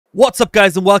What's up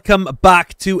guys and welcome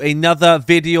back to another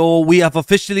video. We have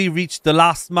officially reached the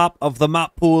last map of the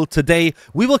map pool. Today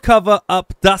we will cover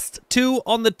up Dust 2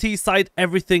 on the T side,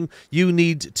 everything you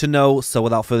need to know. So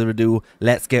without further ado,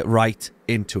 let's get right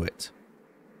into it.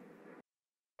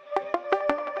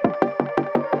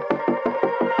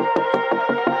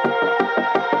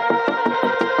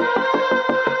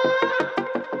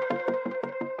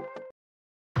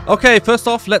 Okay, first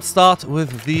off, let's start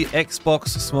with the Xbox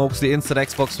smokes, the instant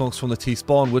Xbox smokes from the T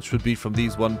spawn, which would be from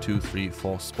these 1, 2, 3,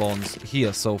 4 spawns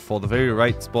here. So for the very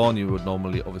right spawn, you would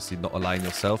normally obviously not align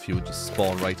yourself, you would just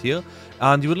spawn right here.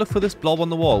 And you would look for this blob on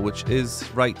the wall, which is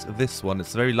right this one.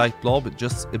 It's a very light blob, it's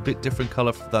just a bit different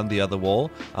color than the other wall.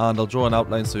 And I'll draw an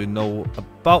outline so you know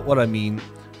about what I mean.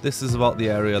 This is about the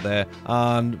area there,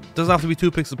 and doesn't have to be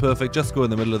too pixel perfect, just go in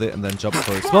the middle of it and then jump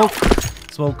for a smoke.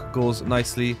 Smoke goes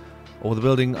nicely over the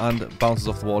building and bounces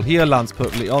off the wall here, lands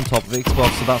perfectly on top of the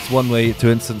Xbox. So that's one way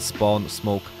to instant spawn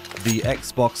smoke the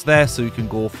Xbox there, so you can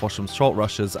go for some short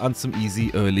rushes and some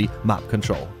easy early map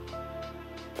control.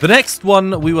 The next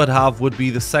one we would have would be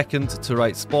the second to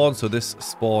right spawn, so this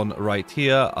spawn right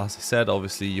here. As I said,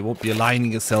 obviously you won't be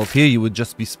aligning yourself here, you would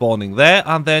just be spawning there,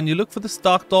 and then you look for this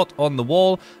dark dot on the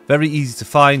wall. Very easy to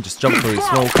find, just jump for your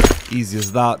smoke, easy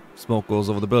as that. Smoke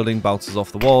goes over the building, bounces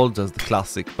off the wall, does the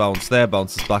classic bounce there,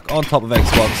 bounces back on top of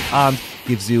Xbox, and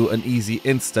gives you an easy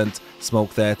instant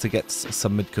smoke there to get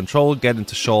some mid control, get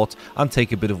into short, and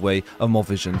take a bit away of more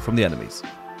vision from the enemies.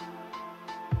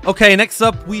 Okay, next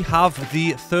up we have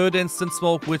the third instant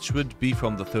smoke, which would be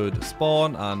from the third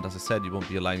spawn, and as I said, you won't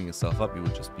be aligning yourself up, you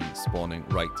would just be spawning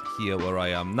right here where I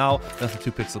am now. Nothing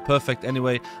too pixel perfect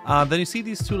anyway. And then you see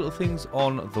these two little things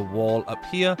on the wall up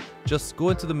here. Just go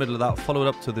into the middle of that, follow it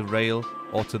up to the rail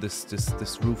or to this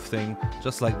roof thing,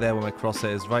 just like there where my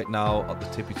crosshair is right now at the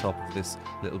tippy top of this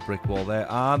little brick wall there,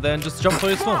 and then just jump for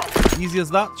your smoke. Easy as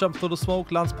that, jump for the smoke,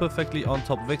 lands perfectly on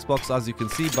top of Xbox, as you can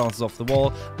see, bounces off the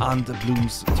wall and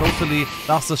blooms totally.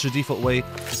 That's just your default way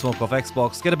to smoke off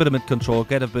Xbox. Get a bit of mid control,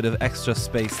 get a bit of extra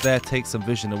space there, take some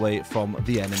vision away from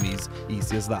the enemies.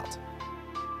 Easy as that.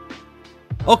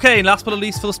 Okay, and last but not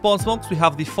least for the spawn smokes, we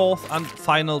have the fourth and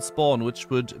final spawn, which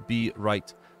would be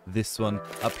right this one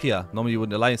up here. Normally you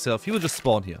wouldn't align yourself, you would just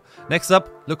spawn here. Next up,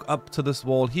 look up to this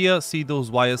wall here, see those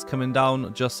wires coming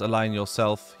down, just align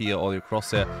yourself here or your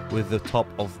crosshair with the top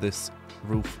of this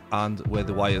roof and where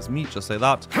the wires meet, just like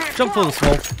that. Jump for the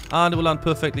smoke and it will land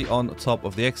perfectly on top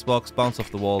of the Xbox, bounce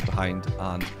off the wall behind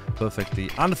and perfectly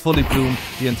and fully bloom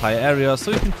the entire area. So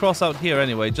you can cross out here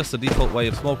anyway, just a default way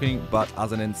of smoking, but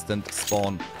as an instant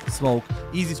spawn smoke.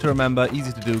 Easy to remember,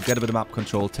 easy to do, get a bit of map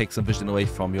control, take some vision away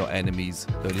from your enemies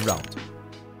early round.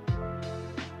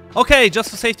 Okay, just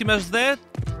for safety measures there,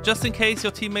 just in case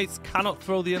your teammates cannot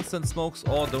throw the instant smokes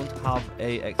or don't have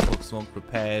a Xbox smoke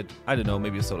prepared, I don't know,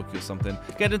 maybe a solo queue or something,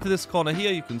 get into this corner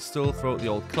here. You can still throw it the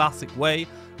old classic way.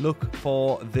 Look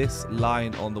for this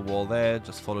line on the wall there,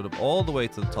 just follow it up all the way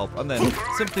to the top and then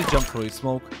simply jump through your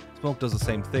smoke. Smoke does the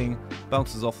same thing,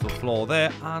 bounces off the floor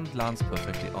there and lands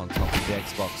perfectly on top of the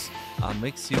Xbox and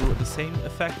makes you the same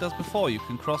effect as before. You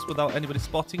can cross without anybody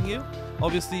spotting you.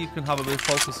 Obviously you can have a bit of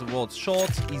focus towards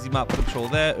short, easy map control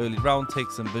there, early round,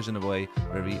 take some vision away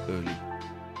very early.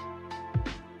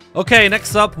 Okay,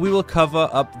 next up we will cover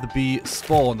up the B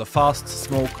spawn. The fast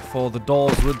smoke for the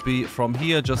doors would be from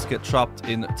here, just get trapped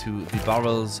into the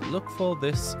barrels, look for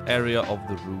this area of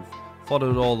the roof. Follow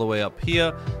it all the way up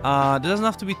here. It doesn't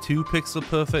have to be too pixel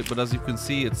perfect, but as you can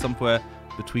see, it's somewhere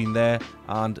between there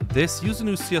and this. Use a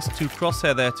new CS2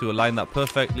 crosshair there to align that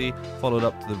perfectly. Follow it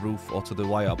up to the roof or to the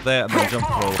wire up there, and then jump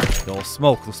throw your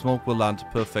smoke. The smoke will land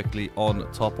perfectly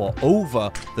on top or over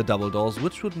the double doors,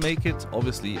 which would make it,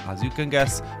 obviously, as you can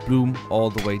guess, bloom all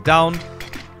the way down.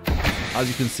 As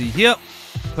you can see here,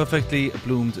 perfectly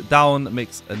bloomed down,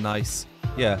 makes a nice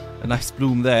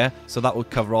bloom there, so that would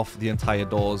cover off the entire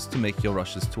doors to make your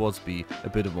rushes towards B a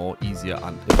bit more easier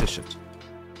and efficient.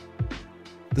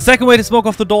 The second way to smoke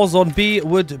off the doors on B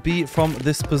would be from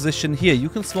this position here. You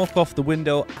can smoke off the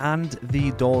window and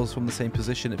the doors from the same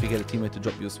position if you get a teammate to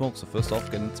drop you a smoke. So first off,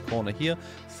 get into the corner here.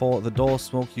 For the door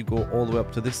smoke, you go all the way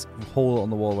up to this hole on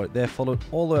the wall right there, follow it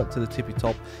all the way up to the tippy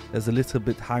top. There's a little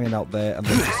bit hanging out there, and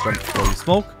then just jump for your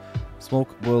smoke.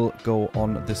 Smoke will go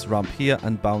on this ramp here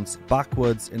and bounce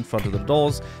backwards in front of the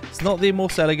doors. It's not the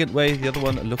most elegant way, the other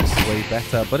one looks way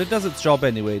better, but it does its job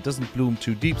anyway. It doesn't bloom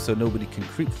too deep, so nobody can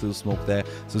creep through the smoke there.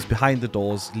 So it's behind the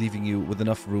doors, leaving you with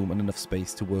enough room and enough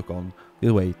space to work on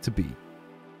your way to B.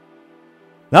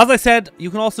 Now, as I said,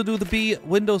 you can also do the B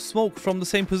window smoke from the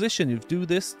same position. You do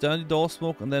this, down the door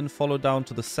smoke, and then follow down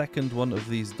to the second one of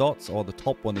these dots, or the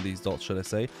top one of these dots, should I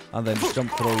say, and then jump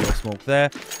throw your smoke there.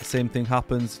 The same thing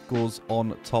happens, goes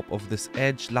on top of this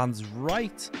edge, lands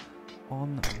right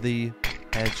on the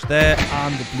edge there,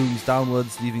 and blooms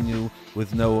downwards, leaving you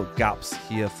with no gaps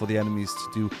here for the enemies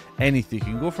to do anything. You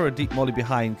can go for a deep molly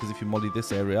behind, because if you molly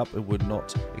this area up, it would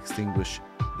not extinguish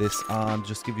this and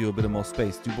just give you a bit of more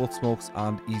space. Do both smokes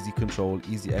and easy control,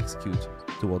 easy execute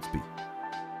towards B.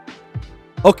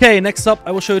 Okay, next up,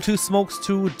 I will show you 2 smokes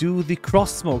to do the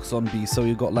cross smokes on B. So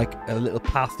you've got like a little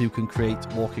path you can create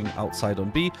walking outside on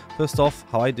B. First off,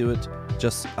 how I do it,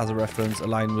 just as a reference,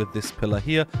 align with this pillar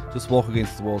here. Just walk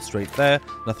against the wall straight there.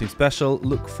 Nothing special.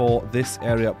 Look for this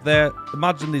area up there.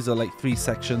 Imagine these are like 3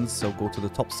 sections. So go to the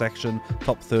top section,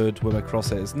 top third where my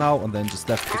crosshair is now, and then just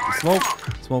left click the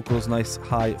smoke. Smoke goes nice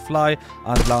high fly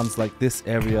and lands like this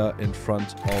area in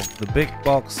front of the big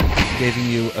box, giving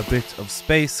you a bit of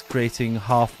space, creating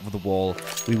half of the wall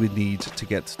we would need to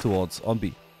get towards on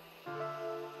B.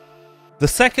 The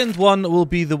second one will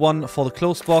be the one for the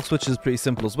close box, which is pretty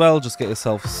simple as well. Just get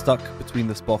yourself stuck between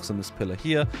this box and this pillar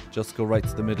here. Just go right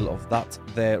to the middle of that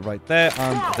there, right there,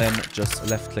 and then just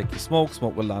left click your smoke.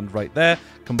 Smoke will land right there.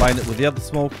 Combine it with the other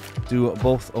smoke. Do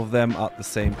both of them at the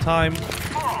same time,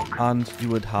 and you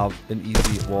would have an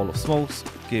easy wall of smokes.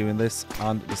 Giving this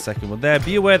and the second one there.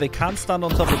 Be aware they can stand on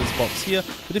top of this box here,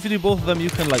 but if you do both of them, you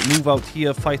can like move out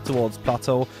here, fight towards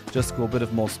plateau, just go a bit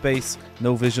of more space.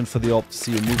 No vision for the AWP to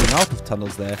see you moving out of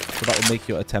tunnels there, so that will make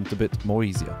your attempt a bit more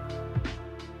easier.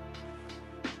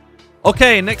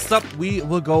 Okay, next up we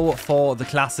will go for the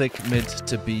classic mid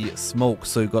to B smoke.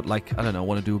 So you've got like, I don't know,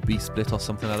 want to do a B split or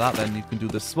something like that, then you can do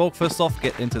the smoke. First off,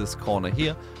 get into this corner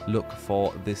here, look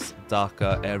for this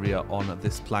darker area on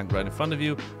this plank right in front of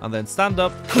you, and then stand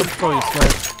up, jump throw your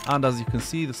smoke, and as you can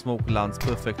see, the smoke lands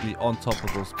perfectly on top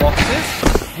of those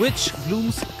boxes, which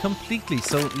blooms completely,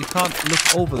 so you can't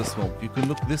look over the smoke. You can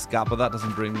look this gap, but that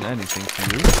doesn't bring anything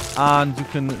to you, and you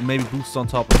can maybe boost on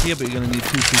top of here, but you're going to need 2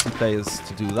 CT players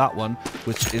to do that one,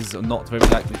 which is not very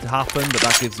likely to happen, but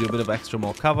that gives you a bit of extra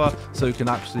more cover, so you can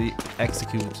actually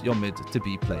execute your mid to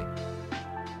B play.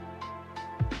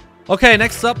 Okay,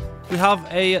 next up, we have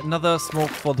another smoke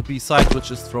for the B side,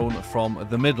 which is thrown from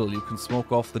the middle. You can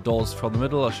smoke off the doors from the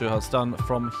middle. I'll show you how it's done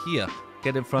from here.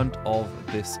 Get in front of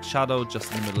this shadow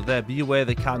just in the middle there. Be aware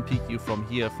they can peek you from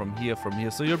here, from here, from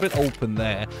here. So you're a bit open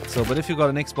there. So, but if you've got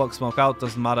an Xbox smoke out,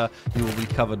 doesn't matter. You will be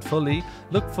covered fully.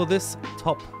 Look for this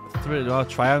top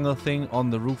triangle thing on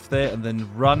the roof there, and then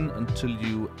run until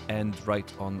you end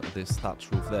right on this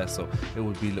thatch roof there. So it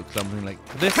would be look something like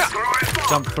this.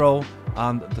 Jump throw,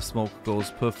 and the smoke goes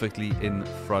perfectly in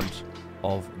front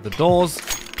of the doors.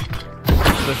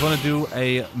 So if you want to do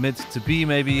a mid to B,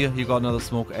 maybe you got another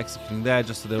smoke executing there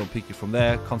just so they don't peek you from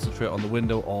there. Concentrate on the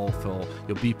window, or for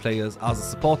your B players as a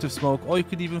supportive smoke, or you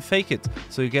could even fake it.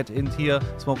 So you get in here,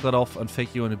 smoke that off, and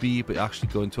fake you on a B, but actually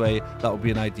go into A. That would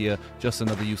be an idea, just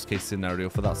another use case scenario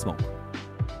for that smoke.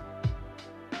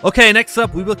 Okay, next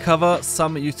up we will cover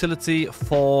some utility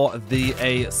for the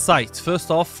A site.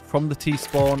 First off, from the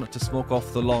T-spawn to smoke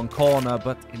off the long corner,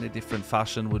 but in a different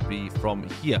fashion, would be from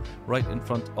here, right in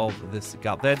front of this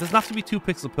gap there. It doesn't have to be 2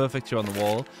 pixel perfect here on the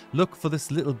wall. Look for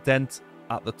this little dent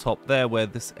at the top there where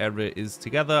this area is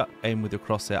together. Aim with your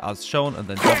crosshair as shown, and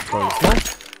then jump throw your smoke.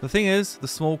 The thing is, the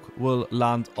smoke will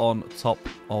land on top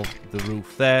of the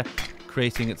roof there,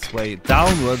 creating its way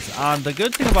downwards, and the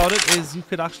good thing about it is you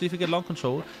could actually, if you get long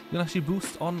control, you can actually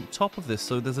boost on top of this.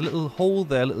 So there's a little hole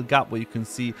there, a little gap where you can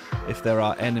see if there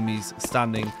are enemies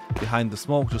standing behind the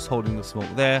smoke, just holding the smoke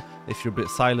there. If you're a bit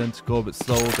silent, go a bit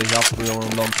slow, they have your own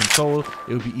long control,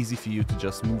 it would be easy for you to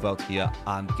just move out here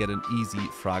and get an easy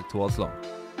frag towards long.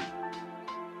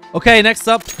 Okay, next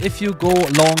up, if you go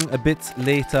long a bit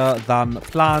later than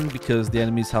planned because the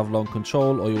enemies have long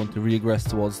control, or you want to regress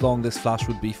towards long, this flash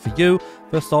would be for you.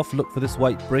 First off, look for this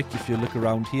white brick. If you look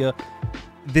around here,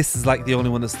 this is like the only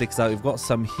one that sticks out. You've got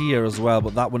some here as well,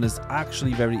 but that one is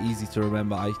actually very easy to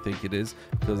remember, I think it is,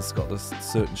 because it's got this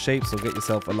certain shape. So get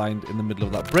yourself aligned in the middle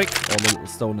of that brick, or the little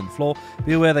stone in the floor.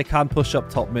 Be aware they can push up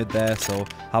top mid there, so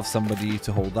have somebody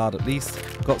to hold that at least.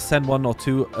 Got send 1 or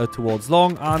 2 towards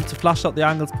long, and to flash out the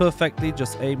angles perfectly,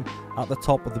 just aim at the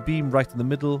top of the beam, right in the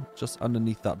middle, just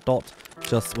underneath that dot,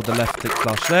 just with the left click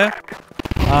flash there.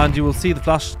 And you will see the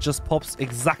flash just pops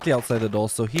exactly outside the door.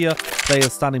 So here,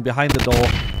 players standing behind the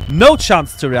door, no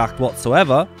chance to react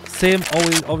whatsoever. Same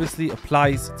always obviously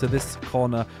applies to this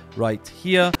corner right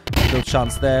here. No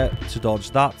chance there to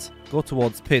dodge that. Go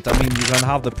towards pit. I mean, you can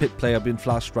have the pit player being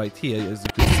flashed right here, as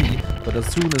you can see. But as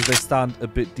soon as they stand a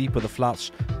bit deeper, the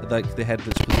flash like the head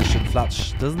glitch position,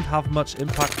 flash doesn't have much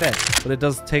impact there, but it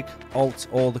does take out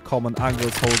all the common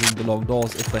angles holding the long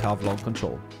doors if they have long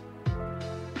control.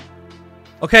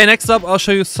 Okay, next up I'll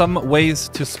show you some ways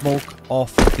to smoke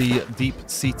off the deep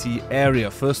CT area.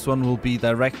 First one will be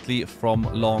directly from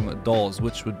long doors,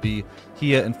 which would be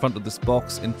here in front of this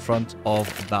box, in front of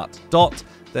that dot.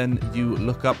 Then you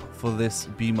look up for this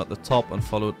beam at the top and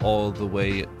follow it all the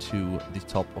way to the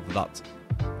top of that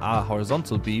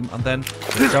horizontal beam, and then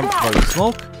jump where you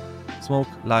smoke. Smoke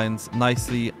lines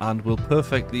nicely and will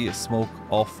perfectly smoke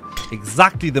off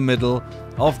exactly the middle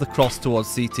of the cross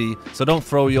towards CT. So don't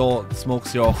throw your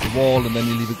smokes here off the wall and then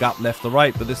you leave a gap left or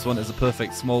right, but this one is a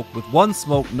perfect smoke with one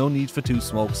smoke, no need for two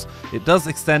smokes. It does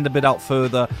extend a bit out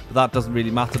further, but that doesn't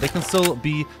really matter. They can still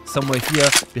be somewhere here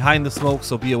behind the smoke,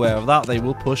 so be aware of that. They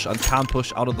will push and can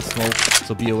push out of the smoke,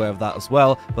 so be aware of that as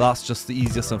well. But that's just the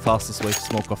easiest and fastest way to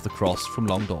smoke off the cross from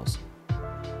long doors.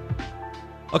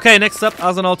 Okay, next up,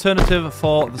 as an alternative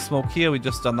for the smoke here, we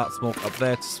just done that smoke up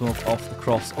there to smoke off the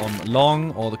cross on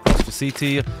long or the cross for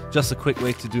CT. Just a quick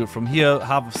way to do it from here.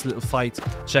 Have a little fight,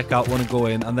 check out, want to go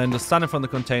in, and then just stand in front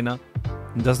of the container.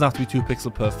 It doesn't have to be 2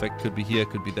 pixel perfect. Could be here,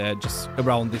 could be there, just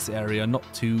around this area, not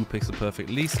 2 pixel perfect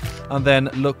at least. And then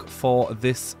look for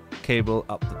this cable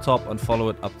up the top and follow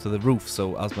it up to the roof.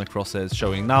 So as my crosshair is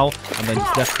showing now, and then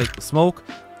just left click the smoke.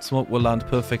 Smoke will land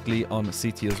perfectly on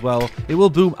CT as well. It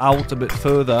will boom out a bit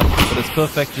further, but it's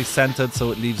perfectly centered, so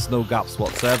it leaves no gaps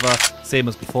whatsoever. Same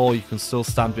as before, you can still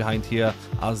stand behind here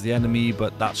as the enemy,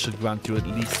 but that should grant you at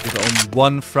least with only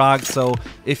 1 frag. So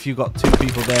if you got 2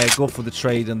 people there, go for the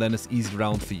trade, and then it's easy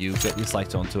round for you. Get your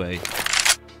sight onto A.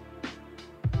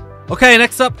 Okay,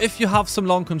 next up, if you have some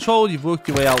long control, you've worked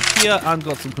your way out here and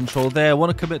got some control there,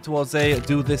 want to commit towards A,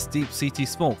 do this deep CT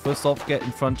smoke. First off, get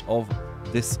in front of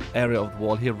this area of the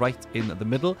wall here, right in the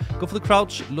middle. Go for the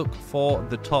crouch, look for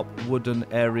the top wooden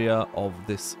area of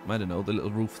this, I don't know, the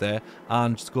little roof there,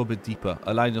 and just go a bit deeper.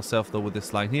 Align yourself though with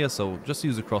this line here, so just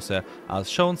use the crosshair as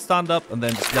shown. Stand up and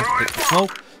then just left click the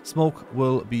smoke. Smoke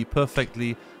will be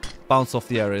perfectly bounce off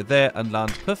the area there and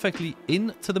land perfectly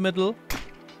into the middle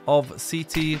of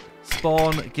CT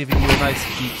spawn, giving you a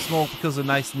nice deep smoke. Because of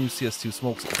nice new CS2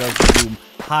 smokes, it does zoom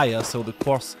higher, so the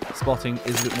cross spotting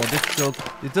is a bit more difficult.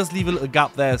 It does leave a little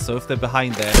gap there, so if they're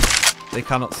behind there, they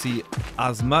cannot see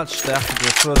as much. They have to go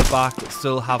further back, but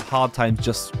still have hard time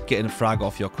just getting a frag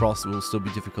off your cross. It will still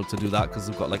be difficult to do that because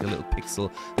they've got like a little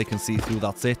pixel they can see through,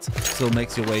 that's it. Still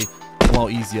makes your way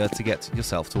more easier to get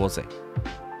yourself towards it.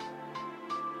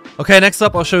 Okay, next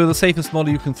up I'll show you the safest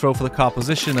molly you can throw for the car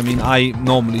position. I mean, I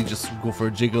normally just go for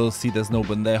a jiggle, see there's no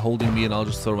one there holding me, and I'll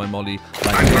just throw my molly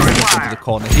like this into the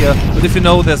corner here. But if you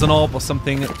know there's an orb or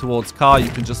something towards car, you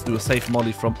can just do a safe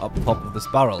molly from up top of this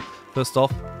barrel. First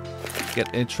off,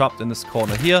 get trapped in this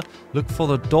corner here. Look for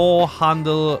the door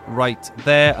handle right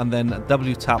there, and then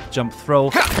W tap jump throw.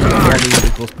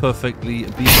 It goes perfectly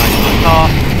behind the car,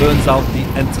 burns out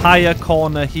the entire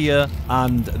corner here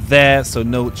and there, so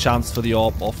no chance for the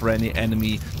orb or for any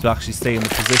enemy to actually stay in the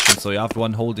position. So you have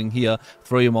one holding here,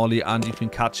 throw your molly, and you can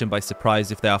catch him by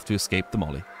surprise if they have to escape the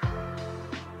molly.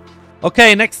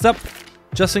 Okay, next up,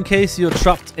 just in case you're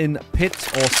trapped in pit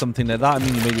or something like that. I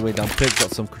mean, you made your way down pit,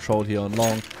 got some control here on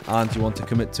long, and you want to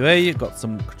commit to A, you've got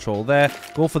some control there.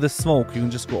 Go for this smoke. You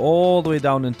can just go all the way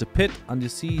down into pit, and you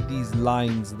see these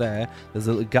lines there. There's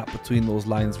a little gap between those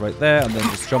lines right there, and then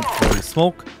just jump for the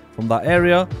smoke from that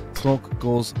area. Smoke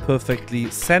goes perfectly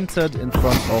centered in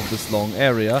front of this long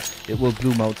area. It will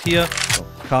bloom out here. So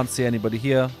can't see anybody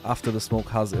here. After the smoke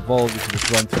has evolved, you can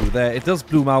just run through there. It does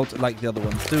bloom out like the other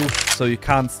ones do, so you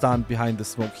can stand behind the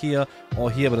smoke here or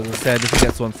here. But as I said, if you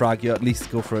get one frag, you at least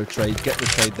go for a trade, get the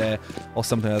trade there or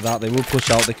something like that. They will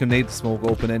push out. They can nade the smoke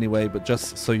open anyway, but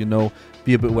just so you know,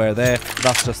 be a bit aware there.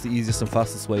 That's just the easiest and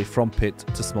fastest way from pit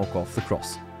to smoke off the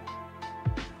cross.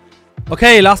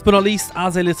 Okay, last but not least,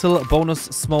 as a little bonus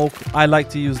smoke, I like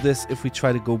to use this if we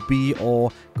try to go B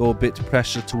or go a bit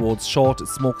pressure towards short. It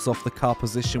smokes off the car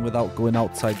position without going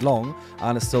outside long,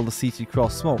 and it's still the CT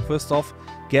cross smoke. First off,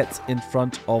 get in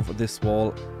front of this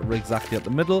wall exactly at the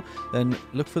middle, then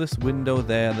look for this window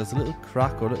there. There's a little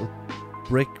crack or a little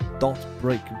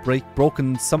break,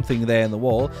 broken something there in the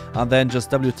wall, and then just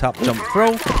W tap jump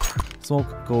throw.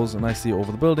 Smoke goes nicely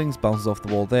over the buildings, bounces off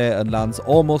the wall there, and lands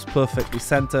almost perfectly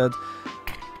centered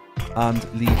and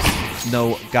leaves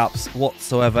no gaps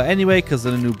whatsoever anyway, because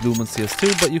of the new bloom in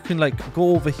CS2. But you can like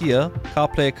go over here. Car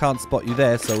player can't spot you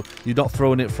there, so you're not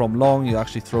throwing it from long, you're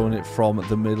actually throwing it from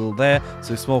the middle there.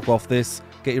 So you smoke off this,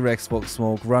 get your Xbox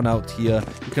smoke, run out here.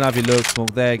 You can have your lurk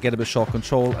smoke there, get a bit short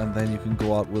control, and then you can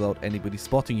go out without anybody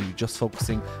spotting you, just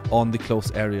focusing on the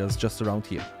close areas just around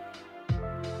here.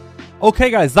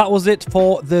 Okay guys, that was it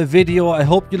for the video. I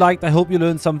hope you liked, I hope you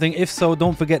learned something. If so,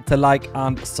 don't forget to like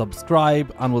and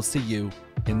subscribe, and we'll see you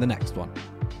in the next one.